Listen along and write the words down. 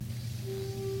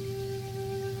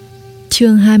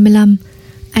Chương 25.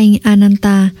 Anh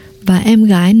Ananta và em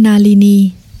gái Nalini.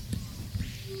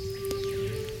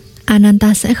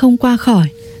 Ananta sẽ không qua khỏi,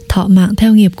 thọ mạng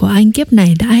theo nghiệp của anh kiếp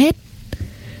này đã hết.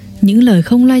 Những lời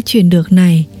không lay chuyển được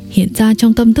này hiện ra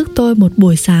trong tâm thức tôi một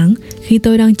buổi sáng khi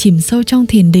tôi đang chìm sâu trong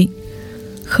thiền định.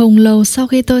 Không lâu sau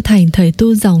khi tôi thành thầy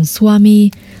tu dòng Swami,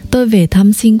 tôi về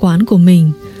thăm sinh quán của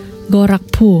mình,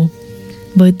 Gorakhpur,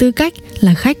 với tư cách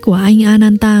là khách của anh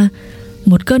Ananta.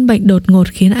 Một cơn bệnh đột ngột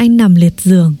khiến anh nằm liệt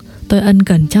giường. Tôi ân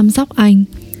cần chăm sóc anh.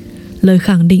 Lời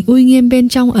khẳng định uy nghiêm bên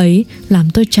trong ấy làm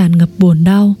tôi tràn ngập buồn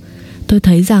đau. Tôi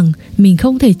thấy rằng mình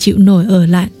không thể chịu nổi ở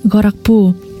lại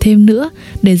Gorakhpur thêm nữa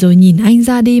để rồi nhìn anh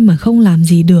ra đi mà không làm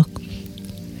gì được.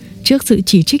 Trước sự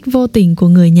chỉ trích vô tình của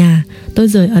người nhà, tôi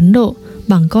rời Ấn Độ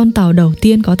bằng con tàu đầu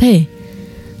tiên có thể.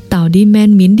 Tàu đi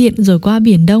men Miến Điện rồi qua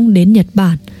Biển Đông đến Nhật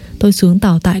Bản. Tôi xuống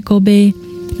tàu tại Kobe,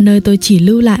 nơi tôi chỉ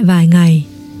lưu lại vài ngày.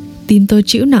 Tim tôi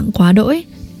trĩu nặng quá đỗi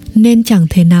nên chẳng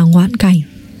thể nào ngoạn cảnh.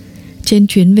 Trên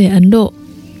chuyến về Ấn Độ,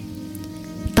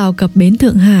 tàu cập bến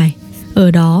Thượng Hải.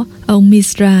 Ở đó, ông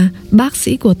Mishra, bác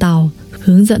sĩ của tàu,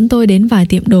 hướng dẫn tôi đến vài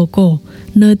tiệm đồ cổ,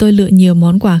 nơi tôi lựa nhiều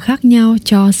món quà khác nhau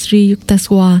cho Sri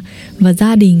Yukteswar và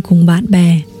gia đình cùng bạn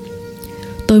bè.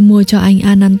 Tôi mua cho anh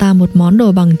Ananta một món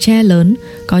đồ bằng tre lớn,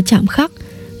 có chạm khắc.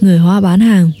 Người Hoa bán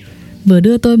hàng vừa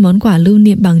đưa tôi món quà lưu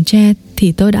niệm bằng tre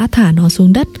thì tôi đã thả nó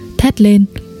xuống đất, thét lên: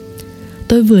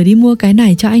 tôi vừa đi mua cái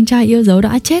này cho anh trai yêu dấu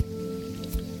đã chết.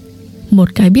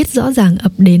 Một cái biết rõ ràng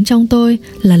ập đến trong tôi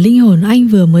là linh hồn anh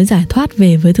vừa mới giải thoát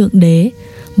về với Thượng Đế.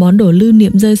 Món đồ lưu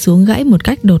niệm rơi xuống gãy một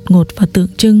cách đột ngột và tượng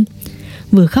trưng.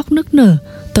 Vừa khóc nức nở,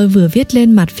 tôi vừa viết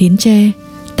lên mặt phiến tre: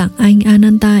 tặng anh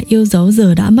Ananta yêu dấu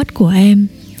giờ đã mất của em.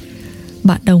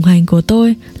 Bạn đồng hành của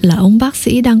tôi là ông bác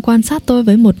sĩ đang quan sát tôi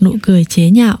với một nụ cười chế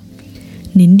nhạo.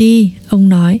 Nín đi, ông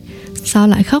nói, sao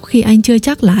lại khóc khi anh chưa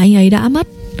chắc là anh ấy đã mất.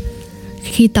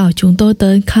 Khi tàu chúng tôi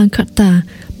tới Calcutta,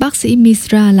 bác sĩ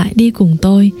Mishra lại đi cùng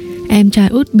tôi. Em trai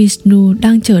út Bishnu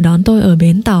đang chờ đón tôi ở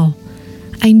bến tàu.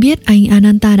 Anh biết anh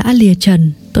Ananta đã lìa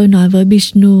trần. Tôi nói với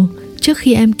Bishnu trước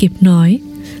khi em kịp nói: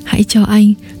 hãy cho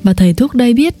anh và thầy thuốc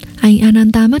đây biết anh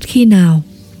Ananta mất khi nào.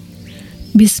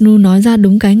 Bishnu nói ra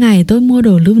đúng cái ngày tôi mua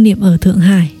đồ lưu niệm ở Thượng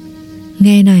Hải.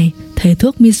 Nghe này, thầy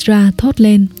thuốc Mishra thốt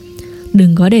lên,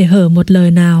 đừng có để hở một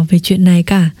lời nào về chuyện này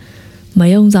cả.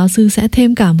 Mấy ông giáo sư sẽ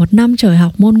thêm cả 1 năm trời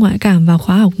học môn ngoại cảm vào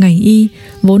khóa học ngành y,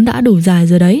 vốn đã đủ dài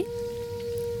rồi đấy.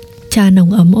 Cha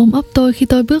nồng ấm ôm ấp tôi khi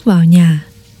tôi bước vào nhà.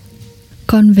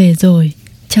 Con về rồi,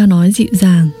 cha nói dịu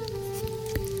dàng.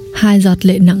 2 giọt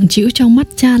lệ nặng trĩu trong mắt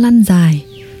cha lăn dài.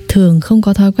 Thường không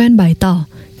có thói quen bày tỏ,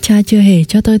 cha chưa hề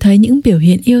cho tôi thấy những biểu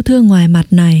hiện yêu thương ngoài mặt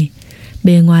này.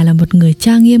 Bề ngoài là một người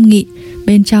cha nghiêm nghị,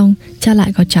 bên trong cha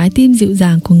lại có trái tim dịu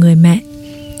dàng của người mẹ.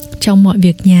 Trong mọi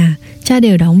việc nhà, cha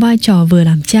đều đóng vai trò vừa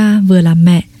làm cha vừa làm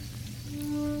mẹ.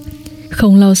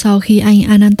 Không lâu sau khi anh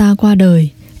Ananta qua đời,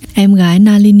 em gái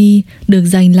Nalini được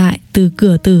giành lại từ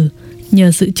cửa tử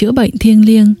nhờ sự chữa bệnh thiêng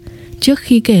liêng. Trước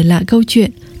khi kể lại câu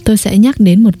chuyện, tôi sẽ nhắc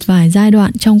đến một vài giai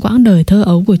đoạn trong quãng đời thơ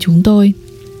ấu của chúng tôi.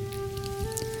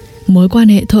 Mối quan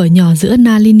hệ thuở nhỏ giữa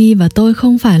Nalini và tôi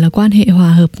không phải là quan hệ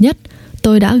hòa hợp nhất.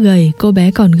 Tôi đã gầy, cô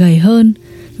bé còn gầy hơn.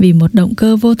 Vì một động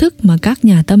cơ vô thức mà các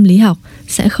nhà tâm lý học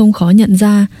sẽ không khó nhận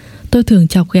ra, tôi thường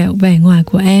chọc ghẹo vẻ ngoài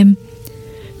của em.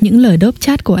 Những lời đốp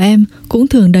chát của em cũng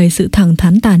thường đầy sự thẳng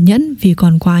thắn tàn nhẫn vì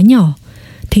còn quá nhỏ.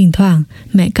 Thỉnh thoảng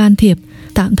mẹ can thiệp,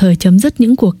 tạm thời chấm dứt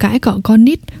những cuộc cãi cọ con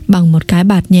nít bằng một cái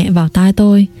bạt nhẹ vào tai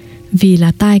tôi, vì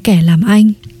là tai kẻ làm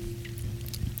anh.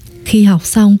 Khi học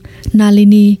xong,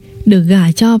 Nalini được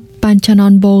gả cho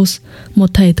Panchanon Bose, một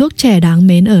thầy thuốc trẻ đáng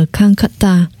mến ở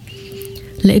Calcutta.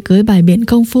 Lễ cưới bài biện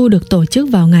công phu được tổ chức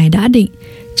vào ngày đã định.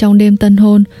 Trong đêm tân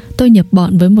hôn, tôi nhập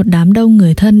bọn với một đám đông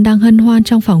người thân đang hân hoan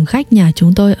trong phòng khách nhà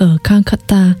chúng tôi ở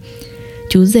Calcutta.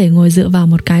 Chú rể ngồi dựa vào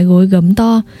một cái gối gấm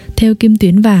to thêu kim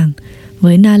tuyến vàng,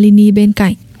 với Nalini bên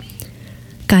cạnh.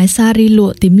 Cái sari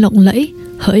lụa tím lộng lẫy,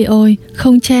 hỡi ôi,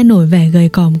 không che nổi vẻ gầy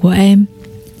còm của em.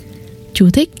 Chú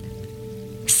thích: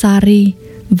 sari,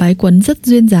 váy quấn rất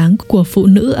duyên dáng của phụ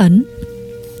nữ Ấn.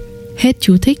 Hết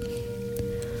chú thích.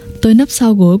 Tôi nấp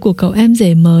sau gối của cậu em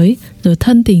rể mới, rồi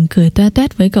thân tình cười toe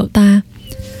toét với cậu ta.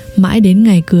 Mãi đến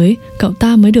ngày cưới, cậu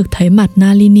ta mới được thấy mặt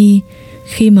Nalini,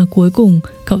 khi mà cuối cùng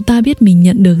cậu ta biết mình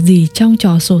nhận được gì trong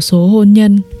trò xổ số hôn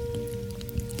nhân.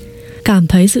 Cảm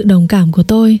thấy sự đồng cảm của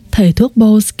tôi, thầy thuốc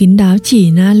Bose kín đáo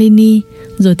chỉ Nalini,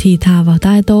 rồi thì thào vào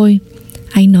tai tôi: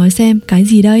 anh nói xem, cái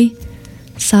gì đây?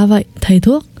 Sao vậy, thầy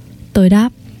thuốc? Tôi đáp: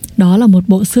 đó là một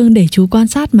bộ xương để chú quan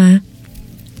sát mà.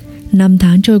 5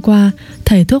 tháng trôi qua,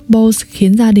 thầy thuốc Bose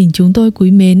khiến gia đình chúng tôi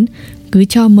quý mến, cứ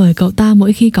cho mời cậu ta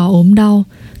mỗi khi có ốm đau.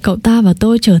 Cậu ta và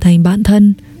tôi trở thành bạn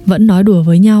thân, vẫn nói đùa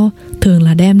với nhau, thường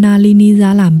là đem Nalini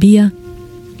ra làm bia.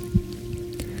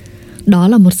 Đó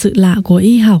là một sự lạ của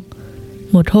y học.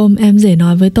 Một hôm em rể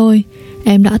nói với tôi,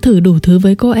 em đã thử đủ thứ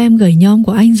với cô em gầy nhom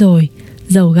của anh rồi: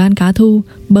 dầu gan cá thu,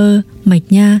 bơ, mạch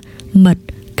nha, mật,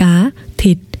 cá,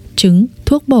 thịt, trứng,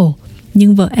 thuốc bổ.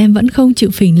 Nhưng vợ em vẫn không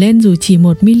chịu phình lên dù chỉ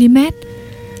 1mm.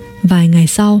 Vài ngày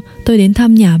sau, tôi đến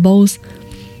thăm nhà Bose.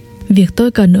 Việc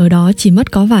tôi cần ở đó chỉ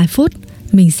mất có vài phút.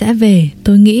 Mình sẽ về,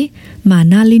 tôi nghĩ, mà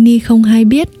Nalini không hay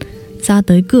biết. Ra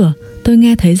tới cửa, tôi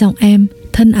nghe thấy giọng em,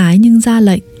 thân ái nhưng ra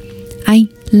lệnh: anh,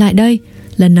 lại đây.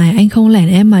 Lần này anh không lẻn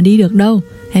em mà đi được đâu.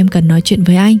 Em cần nói chuyện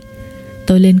với anh.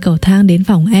 Tôi lên cầu thang đến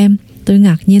phòng em. Tôi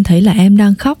ngạc nhiên thấy là em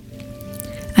đang khóc.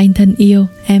 Anh thân yêu,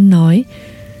 em nói,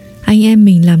 anh em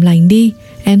mình làm lành đi.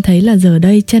 Em thấy là giờ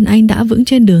đây chân anh đã vững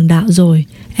trên đường đạo rồi.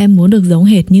 Em muốn được giống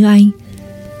hệt như anh.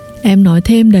 Em nói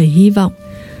thêm đầy hy vọng: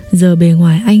 giờ bề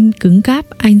ngoài anh cứng cáp,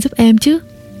 anh giúp em chứ.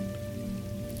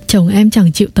 Chồng em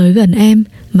chẳng chịu tới gần em,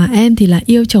 mà em thì là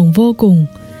yêu chồng vô cùng.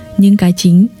 Nhưng cái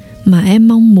chính mà em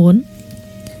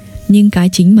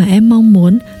mong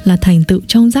muốn là thành tựu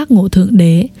trong giác ngộ thượng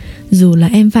đế, dù là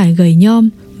em phải gầy nhom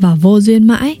và vô duyên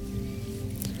mãi.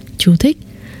 Chú thích: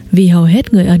 vì hầu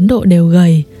hết người Ấn Độ đều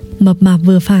gầy, mập mạp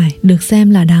vừa phải được xem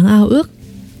là đáng ao ước.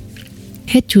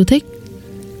 Hết chú thích.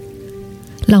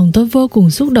 Lòng tôi vô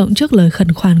cùng xúc động trước lời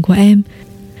khẩn khoản của em.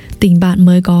 Tình bạn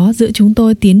mới có giữa chúng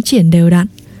tôi tiến triển đều đặn.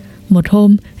 Một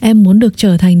hôm, em muốn được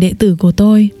trở thành đệ tử của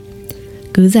tôi.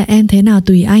 Cứ dạy em thế nào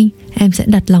tùy anh, em sẽ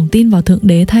đặt lòng tin vào Thượng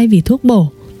Đế thay vì thuốc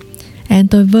bổ. Em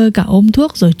tôi vơ cả ôm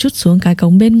thuốc rồi trút xuống cái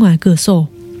cống bên ngoài cửa sổ.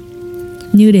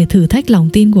 Như để thử thách lòng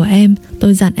tin của em,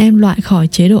 tôi dặn em loại khỏi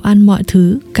chế độ ăn mọi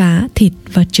thứ cá, thịt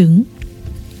và trứng.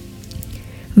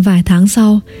 Vài tháng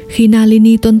sau, khi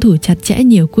Nalini tuân thủ chặt chẽ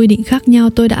nhiều quy định khác nhau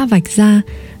tôi đã vạch ra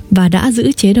và đã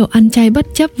giữ chế độ ăn chay bất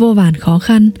chấp vô vàn khó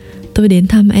khăn, tôi đến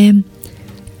thăm em.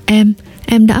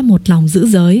 Em đã một lòng giữ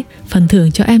giới, phần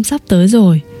thưởng cho em sắp tới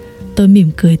rồi. Tôi mỉm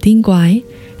cười tinh quái.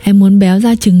 Em muốn béo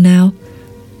ra chừng nào?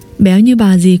 Béo như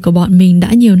bà dì của bọn mình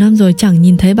đã nhiều năm rồi chẳng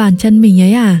nhìn thấy bàn chân mình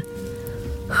ấy à?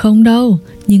 Không đâu,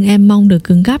 nhưng em mong được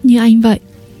cứng cáp như anh vậy.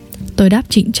 Tôi đáp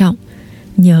trịnh trọng: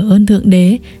 nhờ ơn Thượng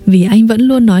Đế, vì anh vẫn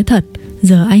luôn nói thật,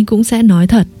 giờ anh cũng sẽ nói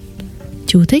thật.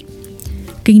 Chú thích: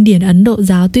 kinh điển Ấn Độ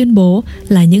giáo tuyên bố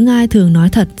là những ai thường nói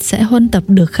thật sẽ huân tập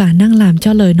được khả năng làm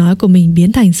cho lời nói của mình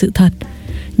biến thành sự thật.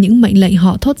 Những mệnh lệnh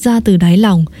họ thốt ra từ đáy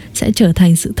lòng sẽ trở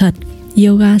thành sự thật.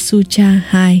 Yoga Sutra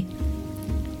 2.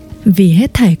 Vì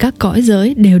hết thảy các cõi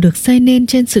giới đều được xây nên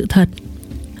trên sự thật.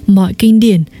 Mọi kinh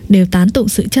điển đều tán tụng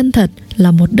sự chân thật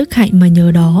là một đức hạnh mà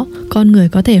nhờ đó con người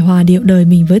có thể hòa điệu đời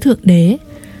mình với Thượng Đế.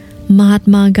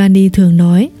 Mahatma Gandhi thường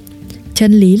nói: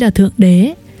 chân lý là Thượng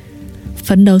Đế.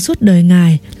 Phấn đấu suốt đời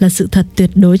Ngài là sự thật tuyệt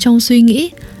đối trong suy nghĩ,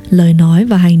 lời nói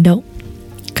và hành động.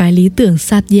 Cái lý tưởng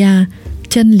Satya,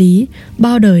 chân lý,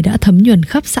 bao đời đã thấm nhuần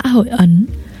khắp xã hội Ấn.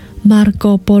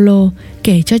 Marco Polo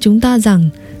kể cho chúng ta rằng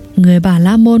người Bà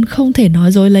La Môn không thể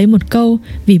nói dối lấy một câu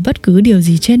vì bất cứ điều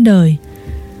gì trên đời.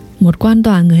 Một quan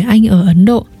tòa người Anh ở Ấn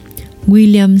Độ,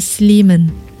 William Sleeman,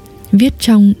 viết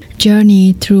trong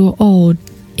Journey Through Old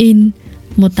in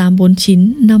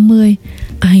 1849-50,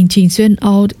 hành trình xuyên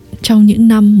Old trong những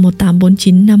năm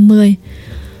 1849-50,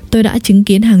 tôi đã chứng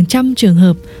kiến hàng trăm trường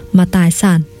hợp mà tài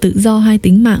sản, tự do hay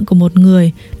tính mạng của một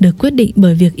người được quyết định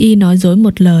bởi việc y nói dối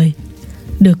một lời.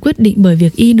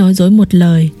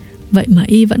 Vậy mà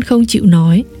y vẫn không chịu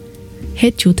nói.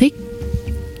 Hết chú thích.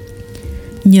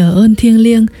 Nhờ ơn thiêng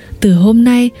liêng, từ hôm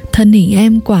nay thân hình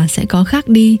em quả sẽ có khác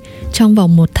đi. Trong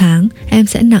vòng 1 tháng em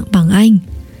sẽ nặng bằng anh.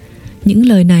 Những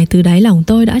lời này từ đáy lòng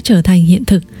tôi đã trở thành hiện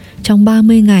thực. Trong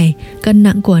 30 ngày, cân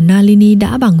nặng của Nalini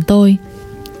đã bằng tôi.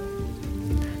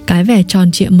 Cái vẻ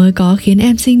tròn trịa mới có khiến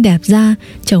em xinh đẹp ra.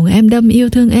 Chồng em đâm yêu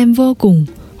thương em vô cùng.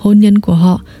 Hôn nhân của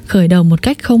họ khởi đầu một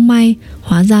cách không may,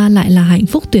 hóa ra lại là hạnh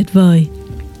phúc tuyệt vời.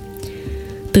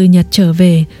 Từ Nhật trở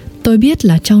về, tôi biết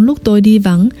là trong lúc tôi đi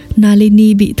vắng,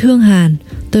 Nalini bị thương hàn.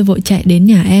 Tôi vội chạy đến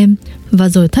nhà em, và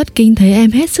rồi thất kinh thấy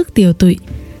em hết sức tiều tụy.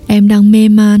 Em đang mê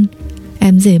man.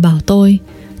 Em rể bảo tôi,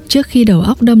 trước khi đầu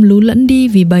óc đâm lú lẫn đi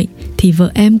vì bệnh thì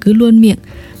vợ em cứ luôn miệng: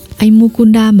 anh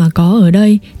Mukunda mà có ở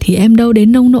đây thì em đâu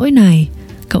đến nông nỗi này.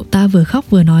 Cậu ta vừa khóc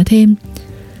vừa nói thêm: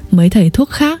 mấy thầy thuốc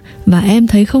khác và em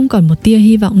thấy không còn một tia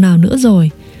hy vọng nào nữa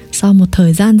rồi. Sau một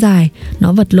thời gian dài,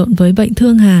 nó vật lộn với bệnh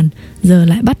thương hàn, giờ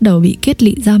lại bắt đầu bị kết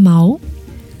lị ra máu.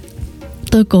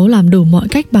 Tôi cố làm đủ mọi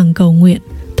cách bằng cầu nguyện,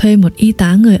 thuê một y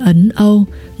tá người Ấn Âu,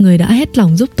 người đã hết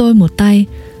lòng giúp tôi một tay.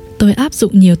 Tôi áp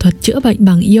dụng nhiều thuật chữa bệnh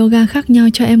bằng yoga khác nhau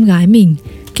cho em gái mình.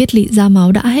 Kết lị ra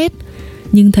máu đã hết,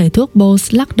 nhưng thầy thuốc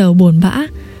Bose lắc đầu buồn bã: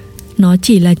 nó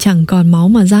chỉ là chẳng còn máu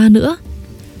mà ra nữa.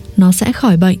 Nó sẽ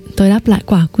khỏi bệnh, tôi đáp lại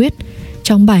quả quyết.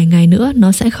 Trong 7 ngày nữa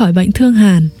nó sẽ khỏi bệnh thương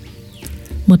hàn.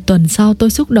 Một tuần sau tôi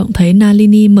xúc động thấy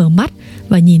Nalini mở mắt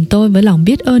và nhìn tôi với lòng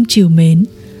biết ơn trìu mến.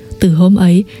 Từ hôm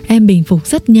ấy em bình phục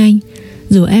rất nhanh.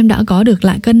 Dù em đã có được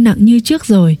lại cân nặng như trước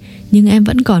rồi, nhưng em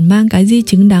vẫn còn mang cái di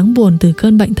chứng đáng buồn từ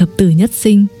cơn bệnh thập tử nhất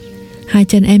sinh. 2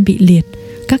 chân em bị liệt.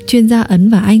 Các chuyên gia Ấn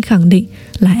và Anh khẳng định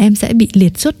là em sẽ bị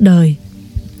liệt suốt đời.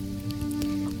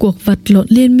 Cuộc vật lộn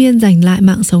liên miên giành lại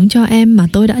mạng sống cho em mà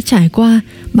tôi đã trải qua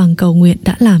bằng cầu nguyện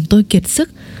đã làm tôi kiệt sức.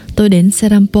 Tôi đến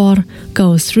Serampore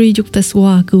cầu Sri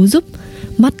Yukteswar cứu giúp.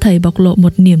 Mắt thầy bộc lộ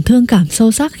một niềm thương cảm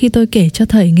sâu sắc khi tôi kể cho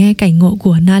thầy nghe cảnh ngộ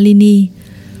của Nalini.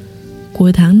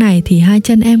 Cuối tháng này thì 2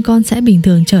 chân em con sẽ bình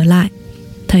thường trở lại.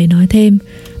 Thầy nói thêm,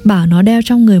 bảo nó đeo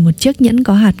trong người một chiếc nhẫn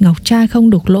có hạt ngọc trai không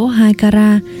đục lỗ 2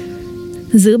 carat,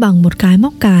 giữ bằng một cái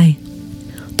móc cài.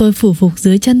 Tôi phủ phục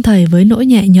dưới chân thầy với nỗi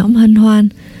nhẹ nhõm hân hoan.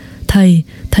 Thầy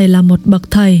là một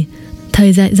bậc thầy.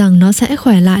 Thầy dạy rằng nó sẽ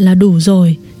khỏe lại là đủ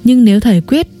rồi, nhưng nếu thầy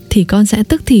quyết thì con sẽ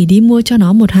tức thì đi mua cho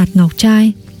nó một hạt ngọc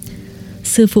trai.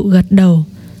 Sư phụ gật đầu.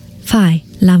 Phải,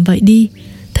 làm vậy đi.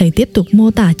 Thầy tiếp tục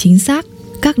mô tả chính xác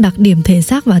các đặc điểm thể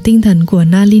xác và tinh thần của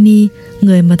Nalini,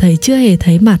 người mà thầy chưa hề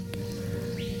thấy mặt.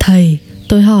 Thầy,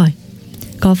 tôi hỏi,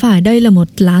 có phải đây là một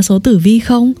lá số tử vi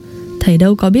không? Thầy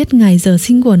đâu có biết ngày giờ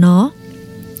sinh của nó.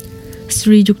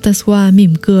 Sri Yukteswar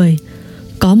mỉm cười.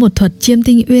 Có một thuật chiêm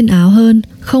tinh uyên áo hơn,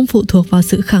 không phụ thuộc vào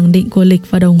sự khẳng định của lịch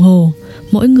và đồng hồ.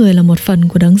 Mỗi người là một phần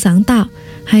của đấng sáng tạo,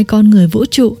 hay con người vũ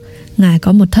trụ. Ngài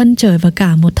có một thân trời và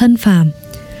cả một thân phàm.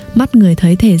 Mắt người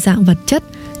thấy thể dạng vật chất,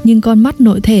 nhưng con mắt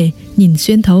nội thể nhìn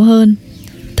xuyên thấu hơn.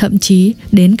 Thậm chí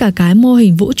đến cả cái mô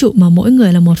hình vũ trụ mà mỗi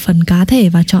người là một phần cá thể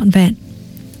và trọn vẹn.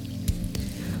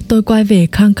 Tôi quay về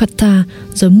Calcutta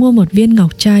rồi mua một viên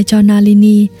ngọc trai cho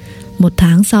Nalini. 1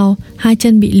 tháng sau, 2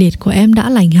 chân bị liệt của em đã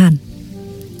lành hẳn.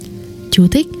 Chú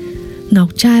thích: ngọc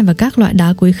trai và các loại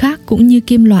đá quý khác cũng như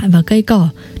kim loại và cây cỏ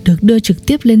được đưa trực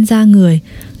tiếp lên da người,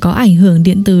 có ảnh hưởng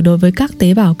điện từ đối với các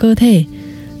tế bào cơ thể.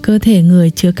 Cơ thể người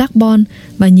chứa carbon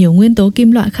và nhiều nguyên tố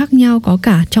kim loại khác nhau có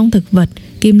cả trong thực vật,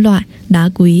 kim loại, đá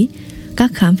quý.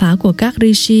 Các khám phá của các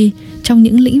rishi trong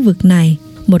những lĩnh vực này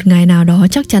một ngày nào đó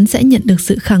chắc chắn sẽ nhận được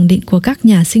sự khẳng định của các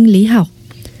nhà sinh lý học.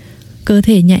 Cơ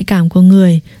thể nhạy cảm của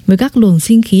người với các luồng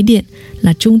sinh khí điện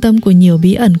là trung tâm của nhiều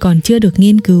bí ẩn còn chưa được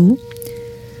nghiên cứu.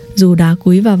 Dù đá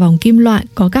quý và vòng kim loại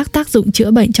có các tác dụng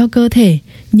chữa bệnh cho cơ thể,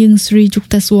 nhưng Sri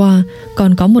Yukteswar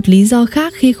còn có một lý do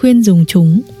khác khi khuyên dùng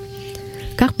chúng.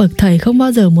 Các bậc thầy không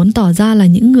bao giờ muốn tỏ ra là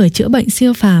những người chữa bệnh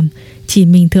siêu phàm, chỉ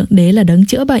mình Thượng Đế là đấng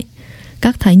chữa bệnh.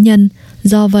 Các thánh nhân,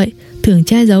 do vậy, thường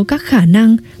che giấu các khả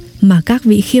năng mà các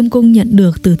vị khiêm cung nhận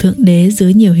được từ Thượng Đế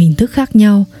dưới nhiều hình thức khác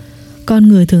nhau. Con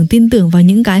người thường tin tưởng vào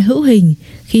những cái hữu hình.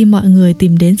 Khi mọi người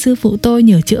tìm đến sư phụ tôi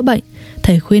nhờ chữa bệnh,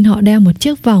 thầy khuyên họ đeo một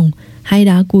chiếc vòng hay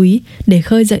đá quý để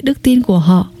khơi dậy đức tin của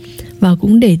họ, và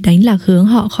cũng để đánh lạc hướng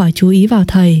họ khỏi chú ý vào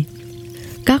thầy.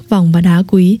 Các vòng và đá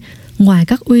quý, ngoài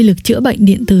các uy lực chữa bệnh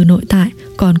điện từ nội tại,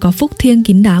 còn có phúc thiêng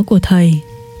kín đáo của thầy.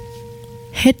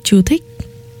 Hết chú thích.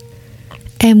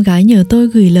 Em gái nhờ tôi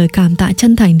gửi lời cảm tạ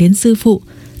chân thành đến sư phụ.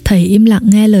 Thầy im lặng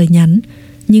nghe lời nhắn,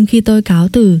 nhưng khi tôi cáo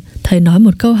từ, thầy nói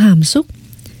một câu hàm xúc.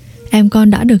 Em con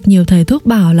đã được nhiều thầy thuốc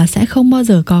bảo là sẽ không bao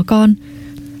giờ có con.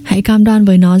 Hãy cam đoan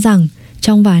với nó rằng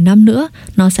trong vài năm nữa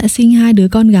nó sẽ sinh 2 đứa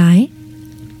con gái.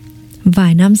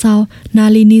 Vài năm sau,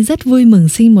 Nalini rất vui mừng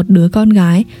sinh một đứa con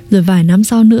gái, rồi vài năm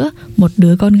sau nữa, một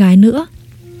đứa con gái nữa.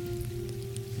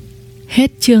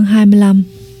 Hết chương 25.